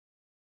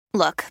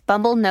Look,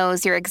 Bumble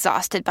knows you're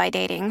exhausted by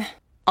dating.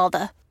 All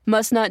the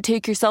must not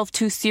take yourself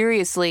too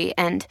seriously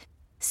and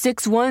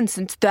 6'1"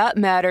 since that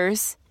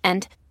matters.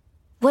 And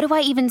what do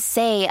I even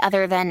say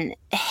other than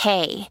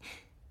hey?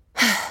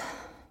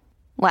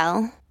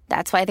 Well,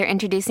 that's why they're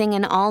introducing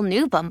an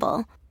all-new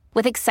Bumble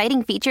with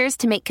exciting features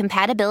to make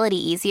compatibility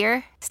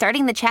easier,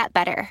 starting the chat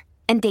better,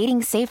 and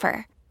dating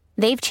safer.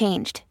 They've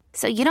changed,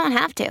 so you don't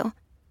have to.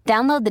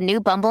 Download the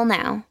new Bumble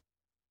now.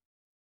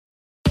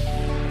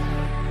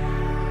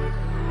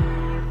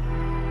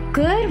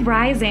 Good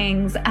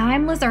risings.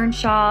 I'm Liz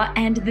Earnshaw,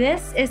 and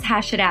this is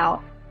Hash It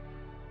Out.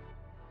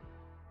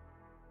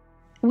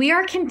 We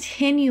are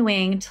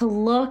continuing to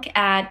look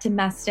at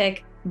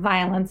domestic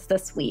violence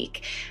this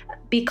week.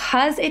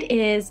 Because it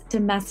is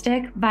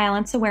Domestic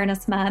Violence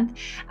Awareness Month,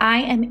 I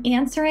am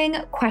answering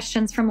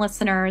questions from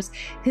listeners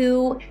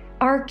who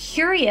are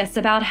curious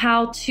about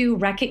how to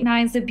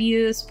recognize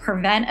abuse,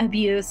 prevent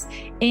abuse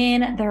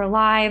in their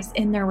lives,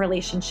 in their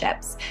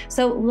relationships.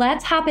 So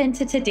let's hop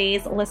into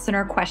today's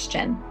listener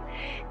question.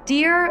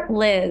 Dear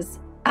Liz,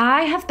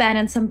 I have been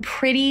in some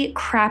pretty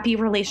crappy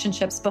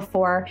relationships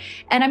before,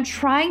 and I'm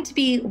trying to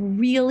be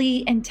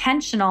really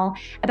intentional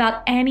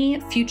about any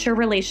future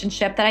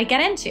relationship that I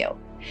get into.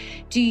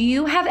 Do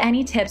you have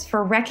any tips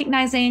for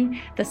recognizing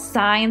the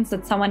signs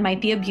that someone might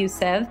be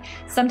abusive?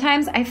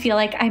 Sometimes I feel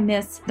like I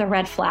miss the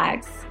red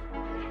flags.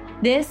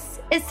 This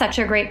is such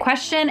a great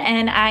question,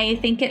 and I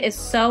think it is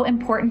so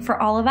important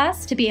for all of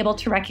us to be able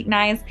to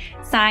recognize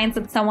signs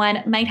that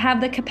someone might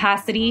have the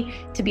capacity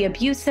to be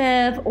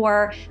abusive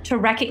or to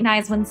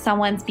recognize when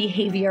someone's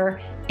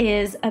behavior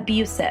is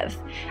abusive.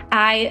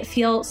 I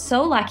feel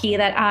so lucky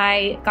that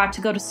I got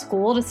to go to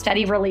school to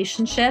study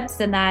relationships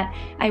and that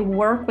I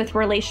work with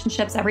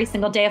relationships every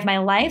single day of my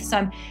life. So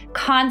I'm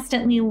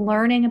constantly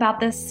learning about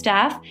this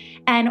stuff.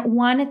 And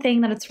one thing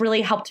that it's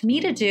really helped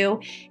me to do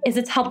is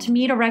it's helped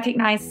me to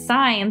recognize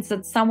signs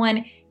that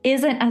someone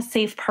isn't a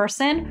safe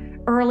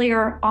person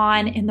earlier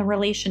on in the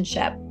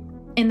relationship.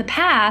 In the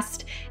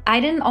past, I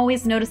didn't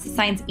always notice the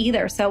signs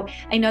either. So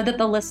I know that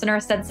the listener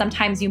said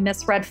sometimes you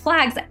miss red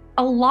flags.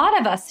 A lot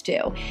of us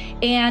do.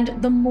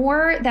 And the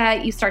more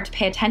that you start to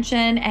pay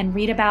attention and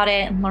read about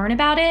it and learn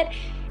about it,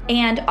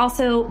 and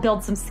also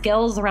build some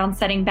skills around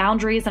setting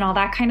boundaries and all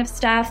that kind of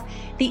stuff,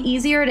 the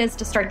easier it is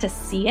to start to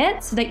see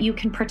it so that you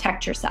can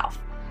protect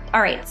yourself.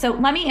 All right, so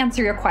let me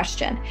answer your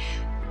question.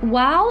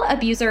 While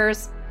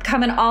abusers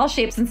come in all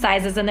shapes and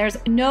sizes, and there's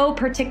no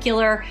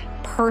particular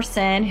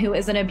person who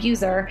is an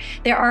abuser,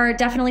 there are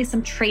definitely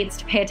some traits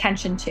to pay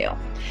attention to.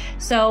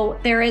 So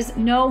there is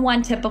no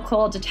one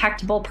typical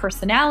detectable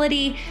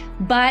personality,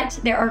 but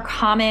there are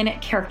common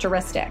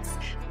characteristics.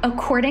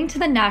 According to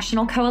the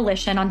National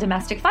Coalition on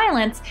Domestic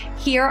Violence,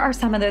 here are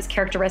some of those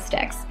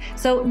characteristics.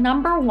 So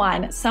number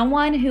one,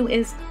 someone who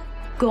is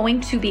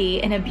going to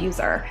be an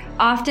abuser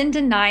often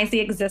denies the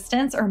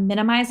existence or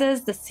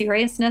minimizes the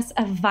seriousness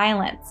of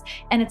violence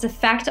and its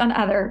effect on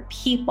other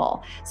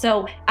people.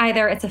 So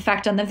either its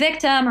effect on the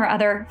victim or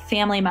other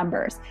family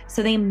members.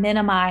 So they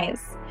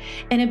minimize.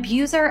 An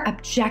abuser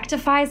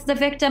objectifies the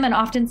victim and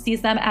often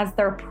sees them as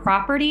their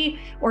property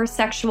or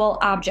sexual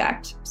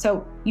object.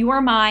 So you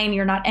are mine,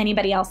 you're not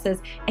anybody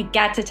else's. I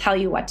get to tell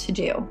you what to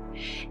do.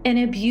 An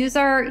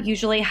abuser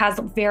usually has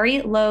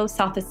very low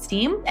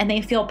self-esteem and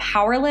they feel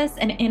powerless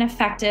and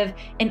ineffective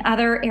in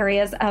other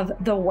areas of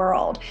the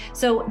world.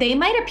 So they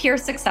might appear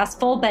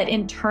successful, but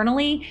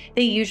internally,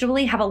 they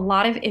usually have a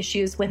lot of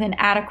issues with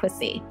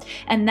inadequacy.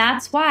 And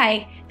that's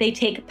why they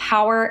take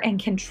power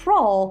and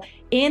control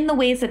in the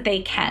ways that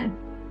they can.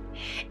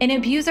 An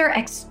abuser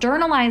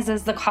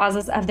externalizes the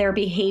causes of their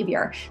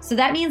behavior. So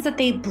that means that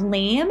they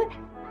blame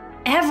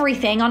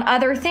everything on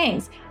other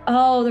things.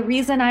 Oh, the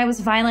reason I was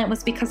violent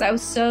was because I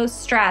was so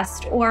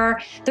stressed, or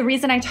the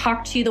reason I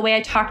talked to you the way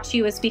I talked to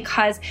you is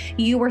because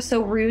you were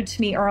so rude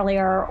to me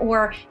earlier,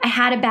 or I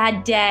had a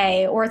bad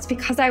day, or it's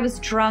because I was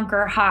drunk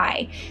or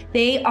high.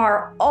 They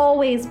are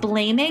always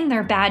blaming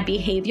their bad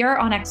behavior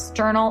on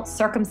external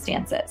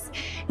circumstances.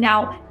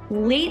 Now,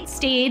 late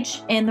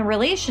stage in the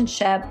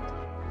relationship,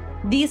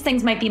 these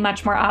things might be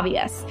much more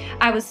obvious.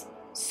 I was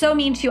so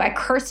mean to you, I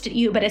cursed at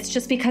you, but it's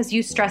just because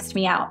you stressed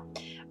me out.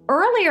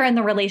 Earlier in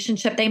the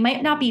relationship, they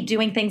might not be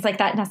doing things like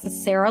that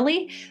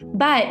necessarily,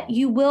 but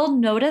you will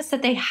notice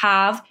that they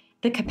have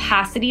the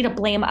capacity to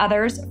blame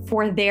others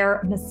for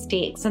their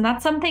mistakes. And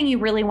that's something you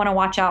really want to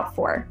watch out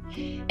for.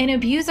 An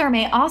abuser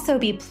may also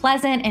be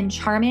pleasant and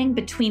charming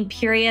between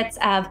periods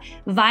of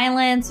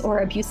violence or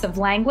abusive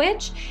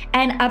language.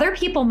 And other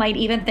people might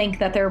even think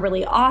that they're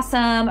really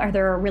awesome or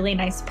they're a really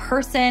nice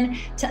person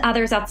to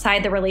others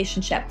outside the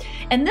relationship.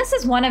 And this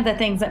is one of the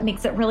things that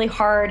makes it really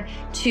hard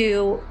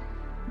to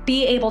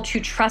be able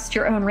to trust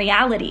your own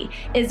reality,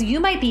 is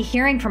you might be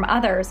hearing from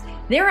others,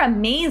 they're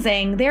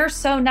amazing, they're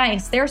so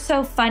nice, they're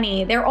so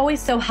funny, they're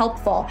always so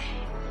helpful,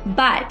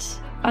 but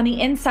on the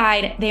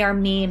inside, they are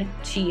mean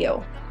to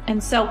you.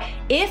 And so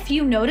if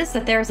you notice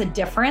that there's a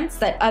difference,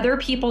 that other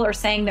people are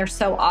saying they're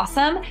so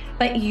awesome,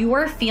 but you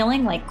are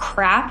feeling like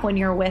crap when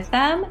you're with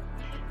them,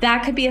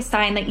 that could be a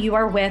sign that you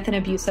are with an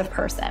abusive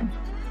person.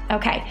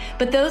 Okay,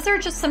 but those are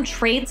just some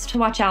traits to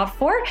watch out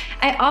for.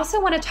 I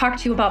also want to talk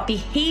to you about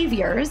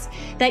behaviors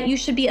that you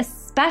should be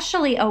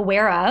especially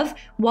aware of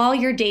while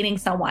you're dating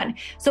someone.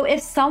 So if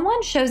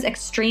someone shows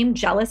extreme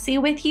jealousy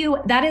with you,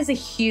 that is a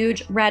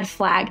huge red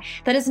flag.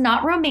 That is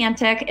not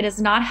romantic. It is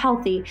not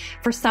healthy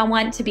for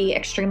someone to be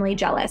extremely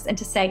jealous and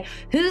to say,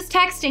 who's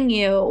texting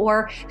you?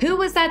 Or who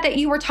was that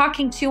you were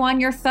talking to on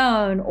your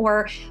phone?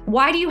 Or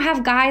why do you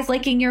have guys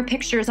liking your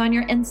pictures on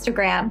your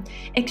Instagram?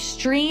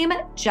 Extreme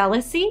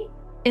jealousy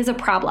is a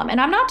problem.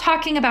 And I'm not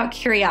talking about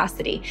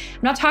curiosity.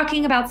 I'm not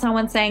talking about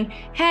someone saying,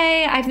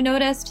 hey, I've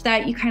noticed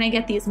that you kind of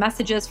get these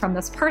messages from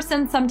this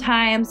person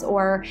sometimes,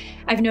 or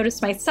I've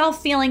noticed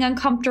myself feeling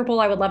uncomfortable.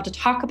 I would love to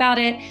talk about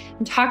it.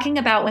 I'm talking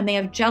about when they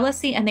have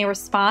jealousy and they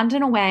respond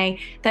in a way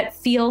that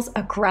feels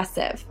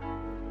aggressive.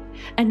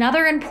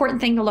 Another important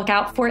thing to look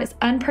out for is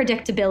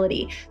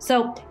unpredictability.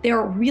 So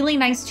they're really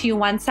nice to you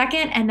 1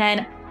 second, and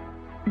then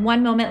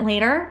 1 moment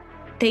later,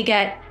 they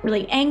get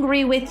really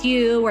angry with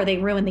you, or they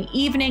ruin the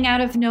evening out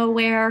of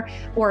nowhere,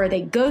 or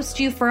they ghost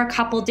you for a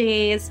couple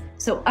days.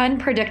 So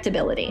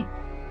unpredictability.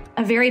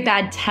 A very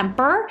bad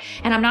temper,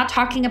 and I'm not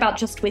talking about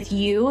just with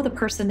you, the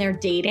person they're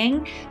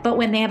dating, but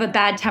when they have a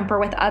bad temper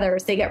with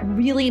others, they get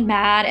really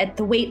mad at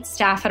the wait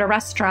staff at a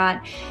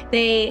restaurant.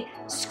 They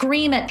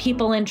scream at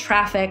people in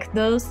traffic.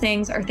 Those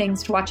things are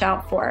things to watch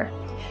out for.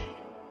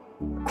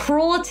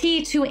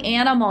 Cruelty to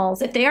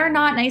animals. If they are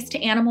not nice to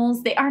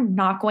animals, they are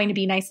not going to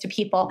be nice to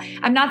people.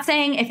 I'm not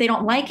saying if they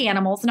don't like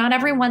animals, not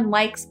everyone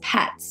likes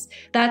pets.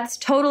 That's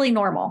totally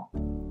normal.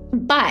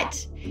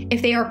 But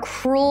if they are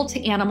cruel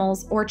to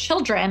animals or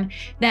children,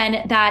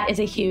 then that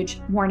is a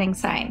huge warning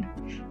sign.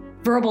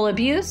 Verbal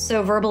abuse,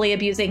 so verbally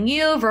abusing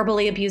you,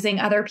 verbally abusing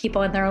other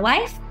people in their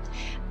life,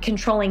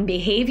 controlling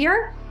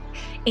behavior,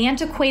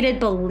 antiquated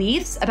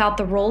beliefs about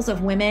the roles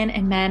of women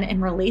and men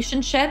in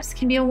relationships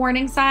can be a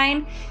warning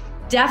sign.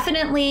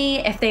 Definitely,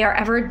 if they are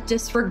ever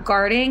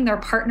disregarding their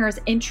partner's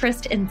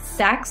interest in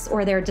sex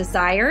or their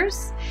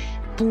desires,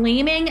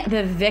 blaming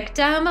the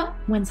victim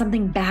when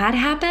something bad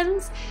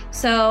happens.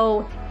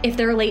 So if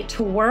they're late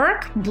to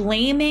work,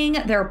 blaming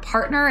their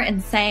partner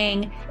and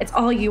saying, it's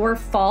all your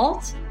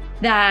fault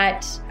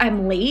that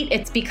I'm late.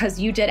 It's because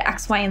you did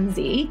X, Y, and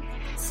Z.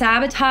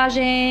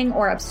 Sabotaging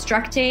or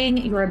obstructing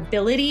your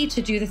ability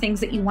to do the things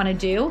that you want to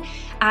do.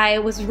 I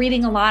was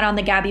reading a lot on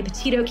the Gabby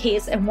Petito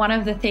case, and one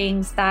of the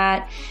things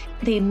that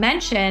they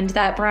mentioned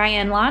that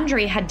Brian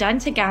Laundrie had done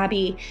to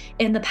Gabby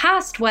in the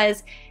past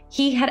was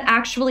he had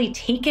actually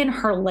taken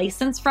her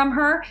license from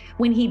her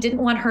when he didn't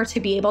want her to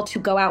be able to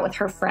go out with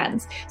her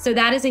friends. So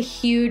that is a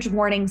huge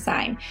warning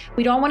sign.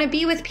 We don't want to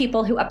be with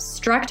people who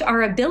obstruct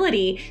our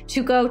ability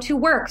to go to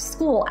work,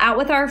 school, out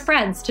with our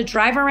friends, to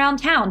drive around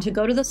town, to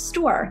go to the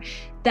store.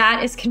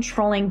 That is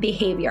controlling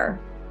behavior.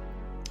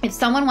 If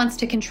someone wants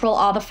to control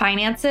all the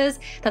finances,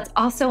 that's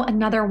also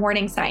another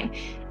warning sign.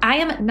 I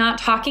am not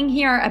talking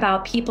here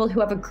about people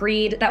who have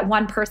agreed that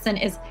one person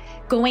is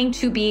going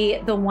to be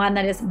the one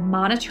that is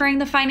monitoring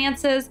the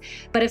finances.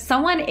 But if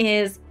someone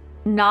is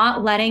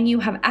not letting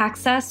you have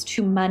access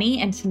to money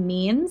and to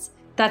means,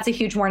 that's a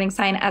huge warning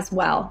sign as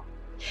well.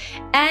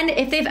 And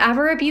if they've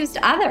ever abused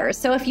others.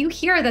 So if you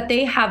hear that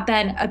they have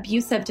been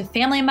abusive to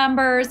family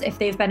members, if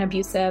they've been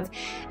abusive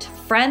to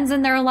friends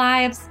in their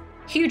lives,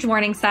 huge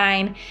warning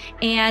sign.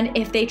 And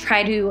if they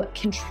try to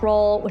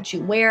control what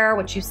you wear,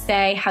 what you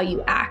say, how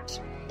you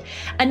act.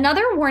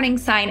 Another warning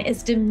sign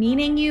is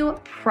demeaning you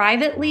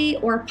privately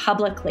or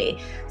publicly.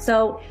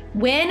 So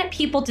when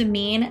people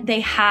demean,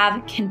 they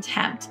have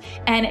contempt.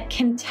 And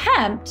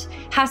contempt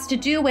has to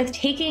do with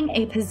taking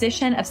a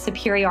position of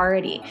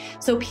superiority.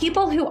 So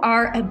people who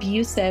are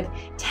abusive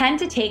tend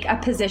to take a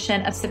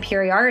position of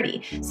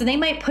superiority. So they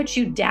might put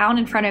you down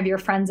in front of your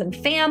friends and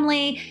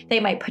family. They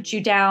might put you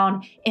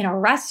down in a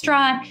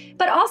restaurant.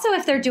 But also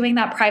if they're doing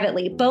that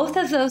privately, both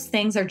of those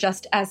things are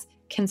just as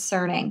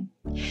concerning.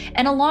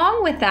 And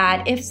along with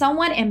that, if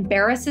someone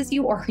embarrasses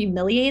you or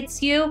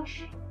humiliates you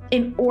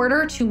in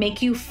order to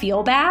make you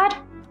feel bad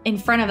in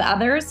front of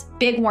others,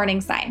 big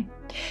warning sign.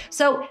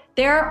 So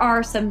there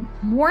are some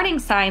warning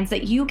signs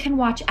that you can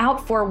watch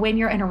out for when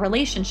you're in a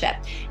relationship.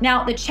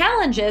 Now, the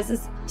challenge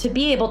is to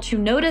be able to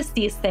notice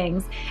these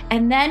things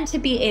and then to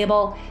be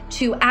able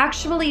to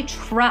actually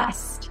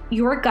trust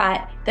your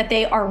gut that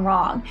they are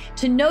wrong,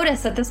 to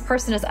notice that this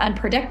person is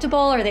unpredictable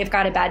or they've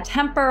got a bad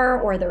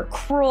temper or they're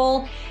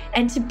cruel,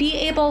 and to be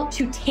able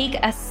to take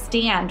a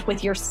stand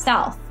with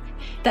yourself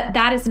that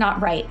that is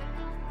not right.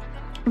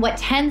 What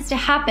tends to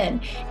happen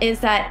is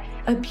that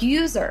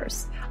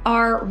abusers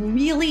are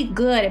really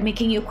good at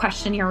making you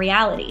question your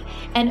reality.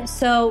 And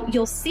so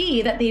you'll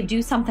see that they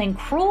do something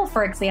cruel,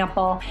 for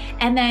example,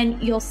 and then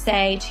you'll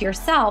say to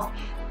yourself,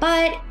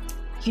 but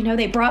you know,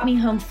 they brought me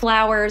home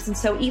flowers. And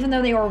so even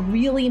though they were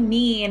really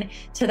mean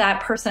to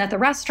that person at the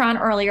restaurant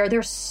earlier,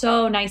 they're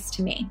so nice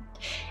to me.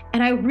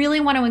 And I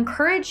really want to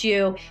encourage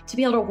you to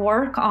be able to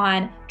work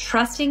on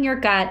trusting your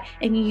gut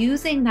and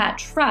using that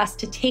trust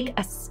to take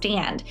a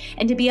stand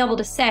and to be able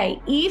to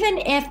say, even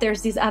if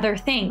there's these other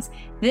things,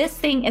 this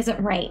thing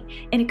isn't right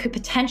and it could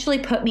potentially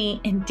put me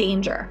in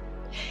danger.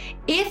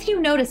 If you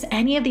notice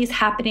any of these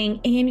happening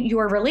in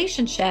your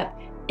relationship,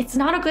 it's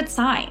not a good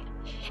sign.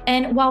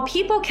 And while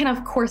people can,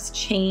 of course,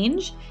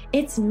 change,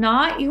 it's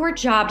not your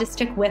job to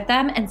stick with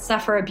them and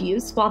suffer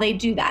abuse while they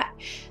do that.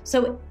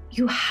 So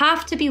you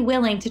have to be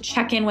willing to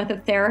check in with a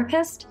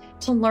therapist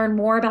to learn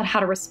more about how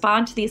to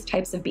respond to these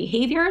types of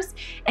behaviors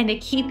and to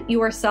keep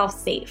yourself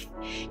safe.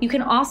 You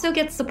can also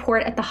get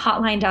support at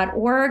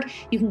thehotline.org.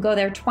 You can go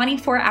there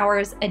 24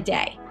 hours a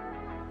day.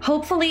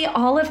 Hopefully,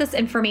 all of this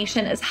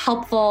information is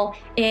helpful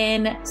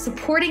in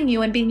supporting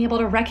you and being able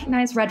to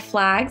recognize red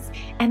flags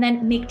and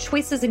then make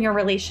choices in your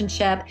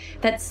relationship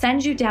that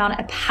send you down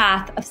a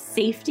path of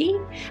safety,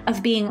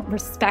 of being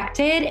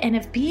respected, and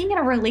of being in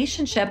a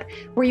relationship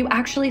where you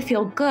actually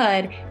feel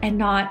good and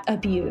not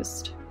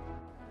abused.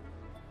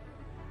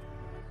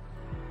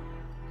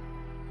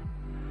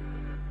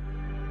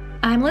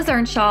 I'm Liz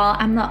Earnshaw.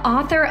 I'm the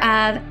author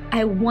of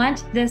I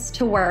Want This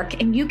to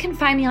Work, and you can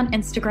find me on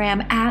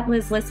Instagram at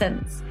Liz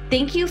Listens.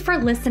 Thank you for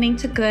listening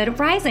to Good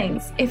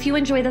Risings. If you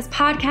enjoy this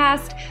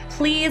podcast,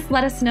 please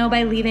let us know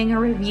by leaving a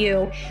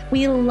review.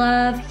 We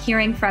love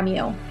hearing from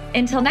you.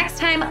 Until next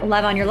time,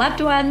 love on your loved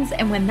ones,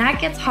 and when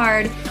that gets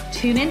hard,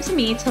 tune in to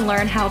me to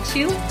learn how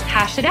to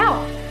hash it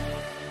out.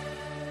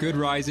 Good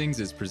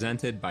Risings is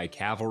presented by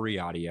Cavalry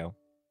Audio.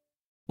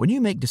 When you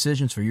make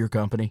decisions for your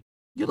company,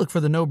 you look for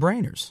the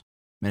no-brainers.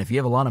 And if you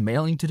have a lot of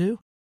mailing to do,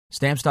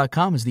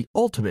 Stamps.com is the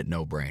ultimate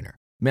no-brainer.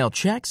 Mail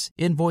checks,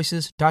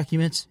 invoices,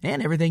 documents,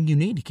 and everything you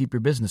need to keep your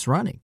business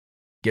running.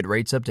 Get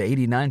rates up to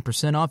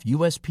 89% off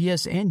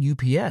USPS and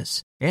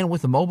UPS. And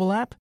with the mobile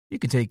app, you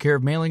can take care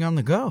of mailing on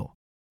the go.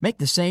 Make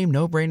the same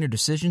no-brainer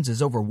decisions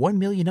as over 1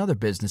 million other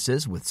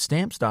businesses with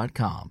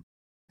Stamps.com.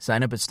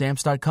 Sign up at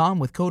Stamps.com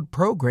with code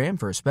PROGRAM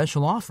for a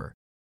special offer.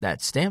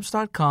 That's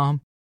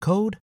Stamps.com,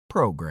 code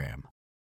PROGRAM.